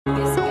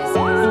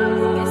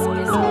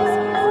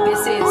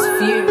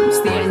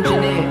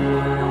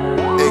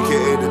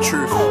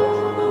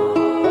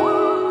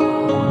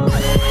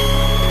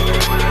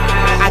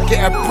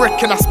get a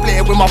brick and I split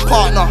it with my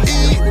partner.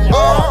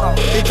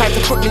 They tried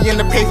to put me in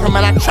the paper,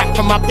 man, I trapped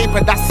for my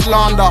paper, that's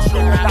slander.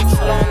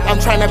 I'm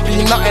trying to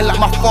be nothing like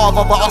my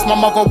father, but ask my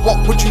mother,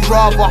 what would you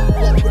rather?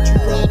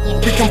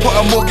 We can put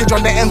a mortgage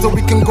on the ends or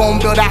we can go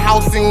and build a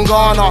house in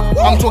Ghana.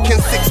 I'm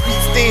talking 6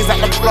 feet stays at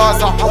the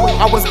plaza.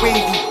 I was wavy,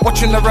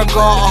 watching the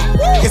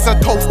regatta. It's a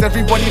toast,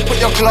 everybody put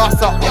your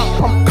glass up.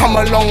 Come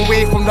a long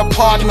way from the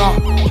partner.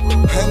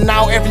 And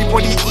now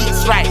everybody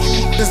eats right.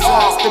 The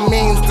sauce, the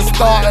mains, the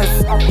starters.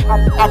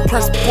 I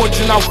press budge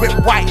and I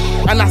whip white,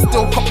 and I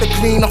still cop the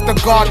green off the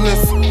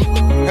gardeners.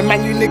 And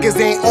man, you niggas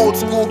ain't old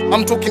school.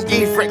 I'm talking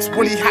Avrex,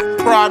 woolly hat,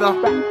 Prada.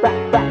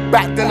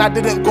 Back then I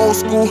didn't go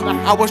school.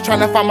 I was trying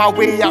to find my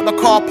way out the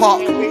car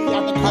park.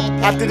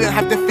 I didn't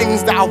have the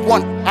things that I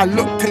want. I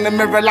looked in the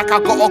mirror like I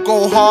gotta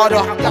go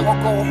harder.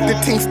 The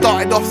thing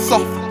started off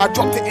soft, I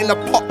dropped it in a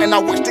pot and I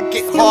watched it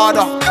get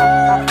harder.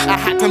 I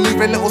had to move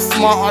a little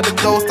smarter, the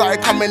dough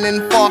started coming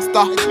in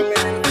faster.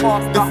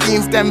 The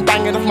fiends then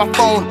banging off my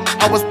phone,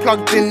 I was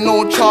plugged in,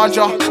 no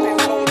charger.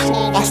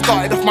 I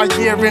started off my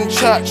year in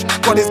church,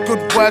 got his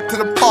good word to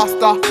the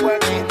pastor.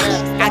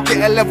 I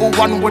get a level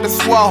 1 with a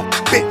swirl,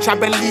 bitch I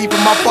believe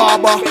in my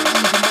barber.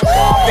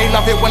 They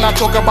love it when I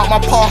talk about my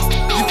past,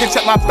 you can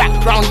check my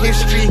background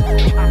history.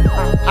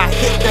 I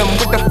hit them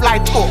with the fly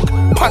talk,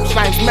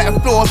 punchlines,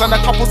 metaphors and a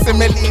couple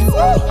similes.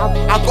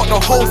 I got the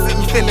whole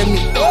city feeling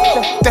me,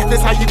 death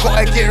is how you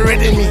gotta get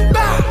rid of me.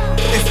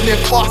 It's live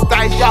fast,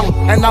 die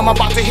young, and I'm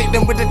about to hit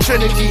them with the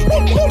Trinity.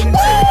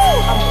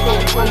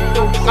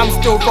 I'm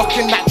still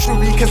rocking that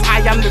truly, cause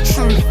I am the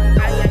truth.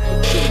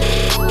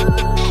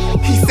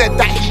 He said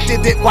that he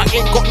did it, but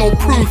ain't got no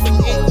proof.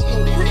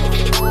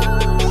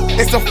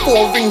 It's a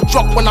 4-ring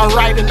drop when I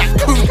ride in that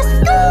coupe.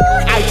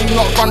 I do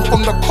not run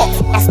from the cops,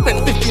 I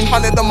spent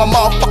 1,500 on my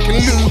motherfucking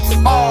lubes.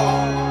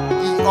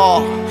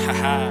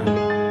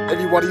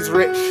 Everybody's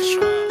rich,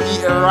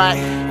 eat it right,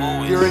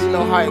 you already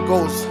know how it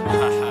goes.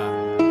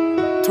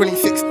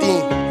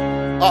 2016,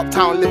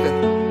 uptown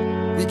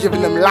living, we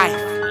giving them life.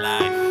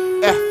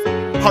 F,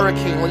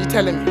 Hurricane, what you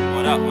telling me?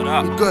 What up, what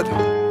up? We good. We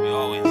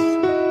always.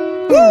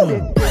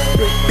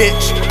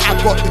 Bitch,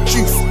 I got the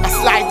juice, I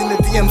slide in the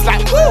DMs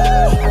like woo.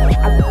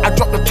 I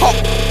drop the top,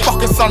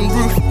 fuck a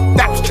sunroof,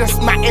 that's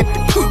just my head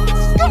the coupe.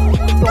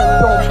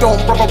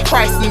 Don't rub a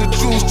price in the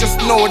jewels, just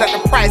know that the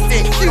price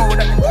ain't cute.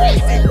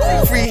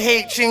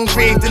 3H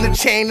engraved in the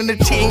chain, and the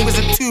chain was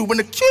a 2 and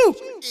a Q.